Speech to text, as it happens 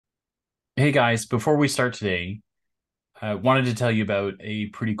Hey guys, before we start today, I wanted to tell you about a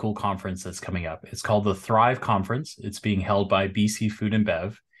pretty cool conference that's coming up. It's called the Thrive Conference. It's being held by BC Food and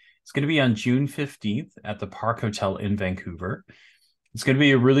Bev. It's going to be on June 15th at the Park Hotel in Vancouver. It's going to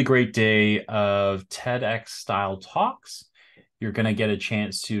be a really great day of TEDx style talks. You're going to get a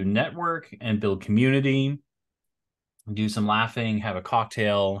chance to network and build community, do some laughing, have a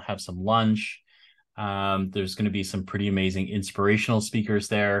cocktail, have some lunch. There's going to be some pretty amazing inspirational speakers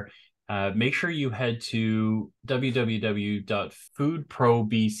there. Make sure you head to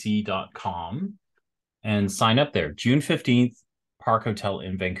www.foodprobc.com and sign up there. June 15th, Park Hotel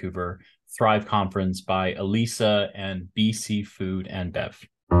in Vancouver, Thrive Conference by Elisa and BC Food and Bev.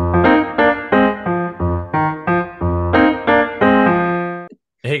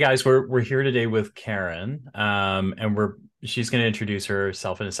 Hey guys, we're here today with Karen, and she's going to introduce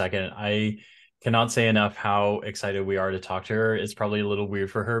herself in a second. I cannot say enough how excited we are to talk to her. It's probably a little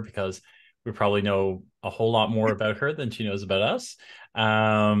weird for her because we probably know a whole lot more about her than she knows about us.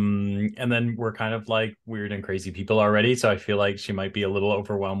 And then we're kind of like weird and crazy people already, so I feel like she might be a little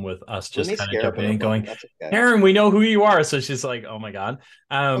overwhelmed with us Let just me kind of scare jumping her, in, but going, that's okay. Karen, we know who you are. So she's like, oh my God.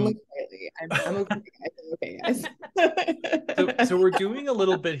 Only Um, slightly. I'm okay, guys. So we're doing a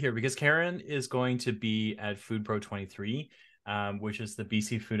little bit here because Karen is going to be at Food Pro 23, which is the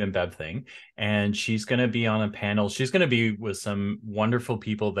BC Food and Bev thing, and she's going to be on a panel. She's going to be with some wonderful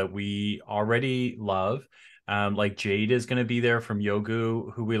people that we already love. Like Jade is going to be there from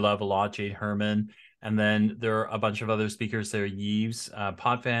Yogu, who we love a lot, Jade Herman, and then there are a bunch of other speakers there. Yves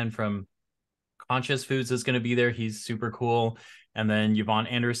Potvin from Conscious Foods is going to be there. He's super cool. And then Yvonne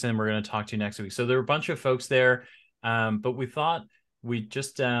Anderson, we're going to talk to next week. So there are a bunch of folks there. But we thought we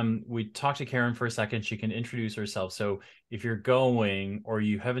talked to Karen for a second. She can introduce herself. So if you're going or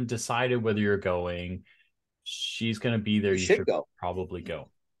you haven't decided whether you're going, she's going to be there. You You should should go. probably go.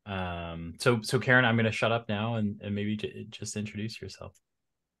 So Karen, I'm going to shut up now and maybe just introduce yourself.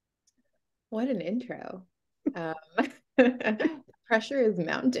 What an intro. Um, pressure is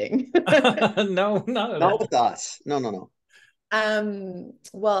mounting. No, not at Not all. with us. No, no, no.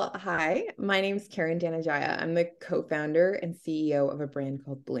 Well, hi, my name's Karen Danudjaja. I'm the co-founder and CEO of a brand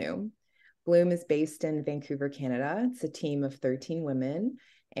called Blume. Blume is based in Vancouver, Canada. It's a team of 13 women,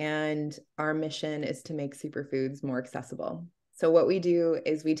 and our mission is to make superfoods more accessible. So what we do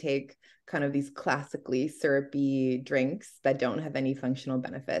is we take kind of these classically syrupy drinks that don't have any functional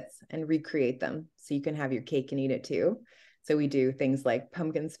benefits and recreate them so you can have your cake and eat it too. So we do things like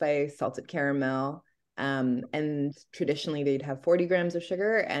pumpkin spice, salted caramel, and traditionally they'd have 40 grams of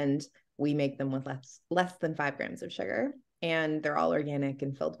sugar, and we make them with less than 5 grams of sugar. And they're all organic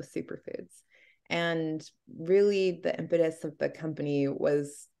and filled with superfoods. And really, the impetus of the company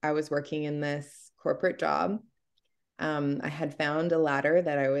was I was working in this corporate job. I had found a ladder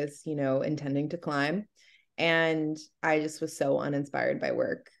that I was, intending to climb. And I just was so uninspired by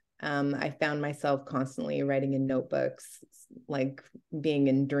work. I found myself constantly writing in notebooks, like being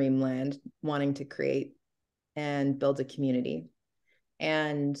in dreamland, wanting to create and build a community.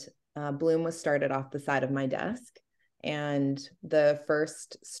 And Blume was started off the side of my desk. And the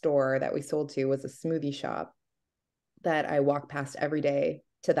first store that we sold to was a smoothie shop that I walked past every day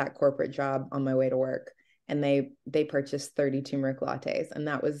to that corporate job on my way to work. And they purchased 30 turmeric lattes. And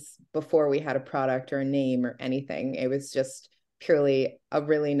that was before we had a product or a name or anything. It was just purely a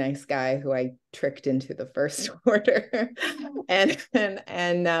really nice guy who I tricked into the first order. And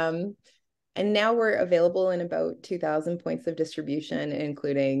now we're available in about 2,000 points of distribution,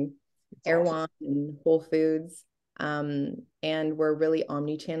 including It's awesome. Erewhon and Whole Foods. And we're really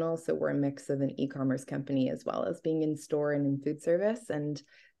omni-channel. So we're a mix of an e-commerce company as well as being in store and in food service, and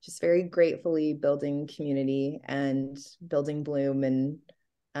just very gratefully building community and building Blume, and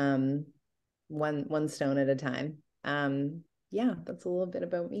one stone at a time. Yeah, that's a little bit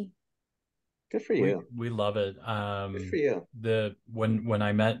about me. Good for We you. we love it. Good for you. The when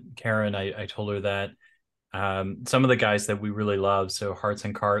I met Karen, I told her that some of the guys that we really love, so Hearts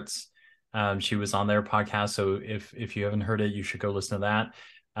and Carts, she was on their podcast. So if you haven't heard it, you should go listen to that.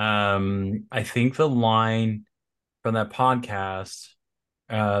 I think the line from that podcast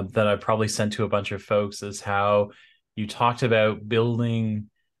that I probably sent to a bunch of folks is how you talked about building,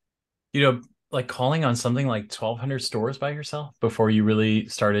 you know, like calling on something like 1,200 stores by yourself before you really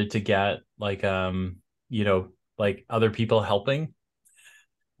started to get like like other people helping.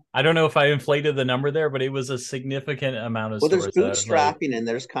 I don't know if I inflated the number there, but it was a significant amount of Well, there's stores that I was like, bootstrapping and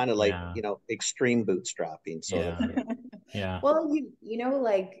there's kind of like, yeah, extreme bootstrapping. So that's yeah, great. yeah. Well,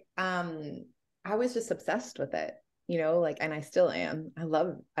 like I was just obsessed with it, like, and I still am. I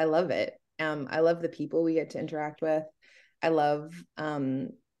love it. I love the people we get to interact with. I love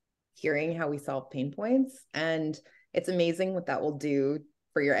hearing how we solve pain points. And it's amazing what that will do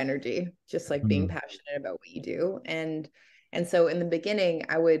for your energy, just like being passionate about what you do. And so in the beginning,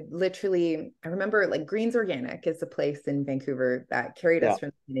 I remember like Greens Organic is a place in Vancouver that carried us from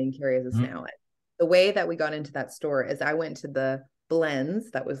the beginning, carries us now. The way that we got into that store is I went to the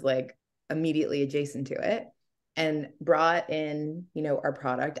blends that was like immediately adjacent to it and brought in, our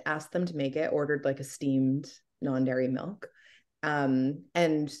product, asked them to make it, ordered like a steamed non-dairy milk.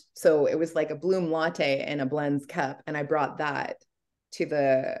 And so it was like a Blume latte in a blends cup. And I brought that to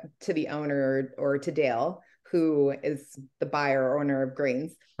the owner or to Dale, who is the buyer or owner of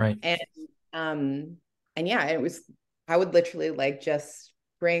Greens. Right. And yeah, I would literally like just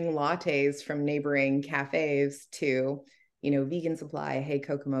bring lattes from neighboring cafes to, Vegan Supply, Hey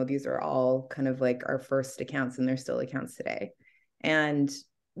Kokomo. These are all kind of like our first accounts, and they're still accounts today. And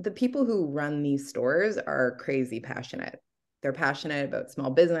the people who run these stores are crazy passionate. They're passionate about small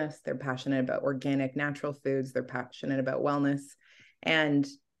business. They're passionate about organic, natural foods. They're passionate about wellness. And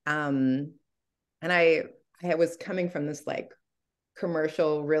I was coming from this like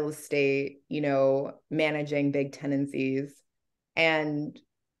commercial real estate, managing big tenancies. And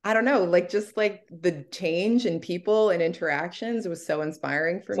I don't know, like just like the change in people and interactions was so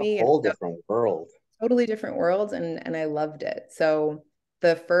inspiring for me. It's a whole different world. Totally different world. And I loved it. So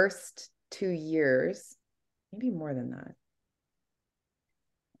the first 2 years, maybe more than that.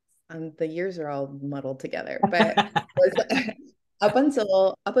 The years are all muddled together, but up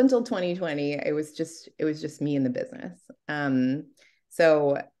until 2020, it was just me in the business.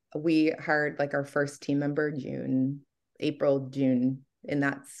 So we hired like our first team member April, June, in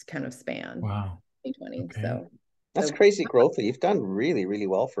that kind of span. Wow. 2020. Okay. So that's crazy growth. You've done really, really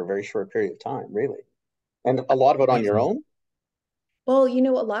well for a very short period of time, really. And a lot of it on your own? Well,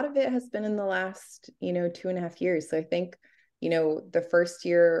 a lot of it has been in the last, 2.5 years. So I think, the first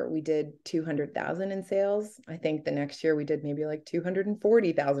year we did 200,000 in sales. I think the next year we did maybe like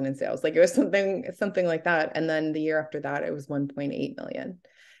 240,000 in sales. Like it was something like that. And then the year after that, it was 1.8 million.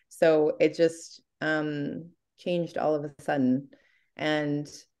 So it just changed all of a sudden. And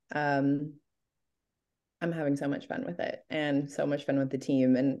I'm having so much fun with it and so much fun with the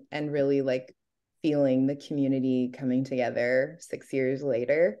team and really like feeling the community coming together 6 years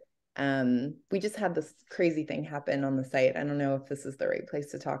later. We just had this crazy thing happen on the site. I don't know if this is the right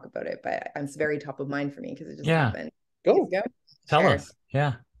place to talk about it, but it's very top of mind for me because it just happened. Go. Tell us.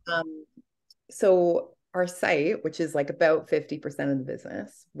 Yeah. So our site, which is like about 50% of the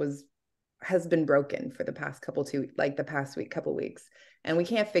business, has been broken for the past couple weeks, and we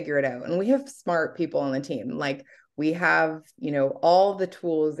can't figure it out. And we have smart people on the team. Like we have, all the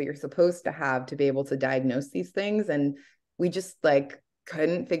tools that you're supposed to have to be able to diagnose these things. And we just like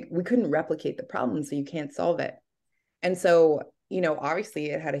we couldn't replicate the problem. So you can't solve it. And so, obviously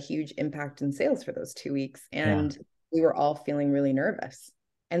it had a huge impact in sales for those 2 weeks. And we were all feeling really nervous.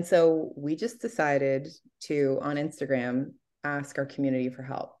 And so we just decided to, on Instagram, ask our community for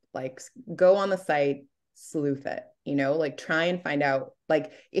help. Like go on the site, sleuth it, like try and find out,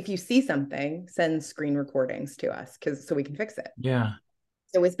 like if you see something, send screen recordings to us so we can fix it. Yeah.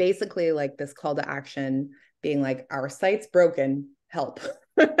 So it's basically like this call to action being like, our site's broken, help.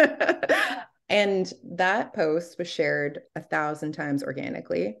 And that post was shared 1,000 times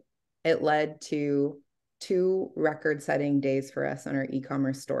organically. It led to 2 record-setting days for us on our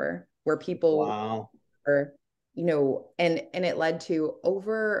e-commerce store where people are, and it led to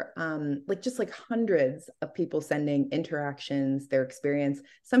over just like hundreds of people sending interactions, their experience.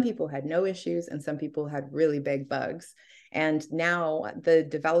 Some people had no issues and some people had really big bugs. And now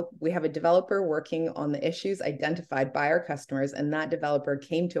we have a developer working on the issues identified by our customers, and that developer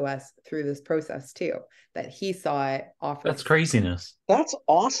came to us through this process too, that he saw it offer. That's craziness. That's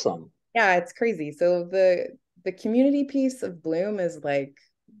awesome. Yeah, it's crazy. So the community piece of Blume is like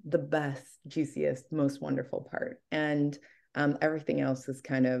the best, juiciest, most wonderful part. And everything else is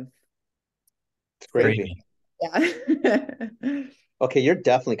kind of crazy. Yeah. Okay, you're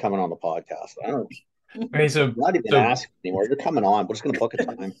definitely coming on the podcast. I don't Okay, so I'm not even asking anymore. You're coming on. We're just going to book a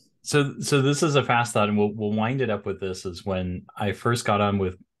time. So this is a fast thought, and we'll wind it up with this. Is when I first got on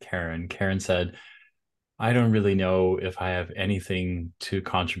with Karen. Karen said, "I don't really know if I have anything to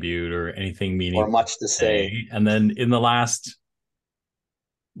contribute or anything meaningful or much to say." And then in the last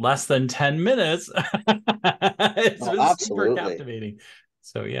less than 10 minutes, it's been super captivating.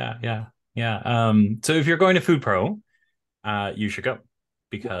 So yeah. So if you're going to Food Pro, you should go,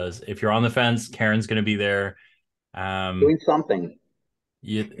 because if you're on the fence, Karen's going to be there. Doing something.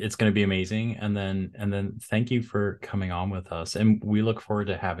 It's going to be amazing. And then thank you for coming on with us, and we look forward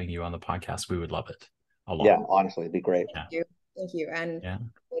to having you on the podcast. We would love it a lot. Yeah, honestly, it'd be great. Thank you. And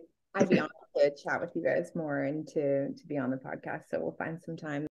I'd be honored to chat with you guys more and to be on the podcast. So we'll find some time.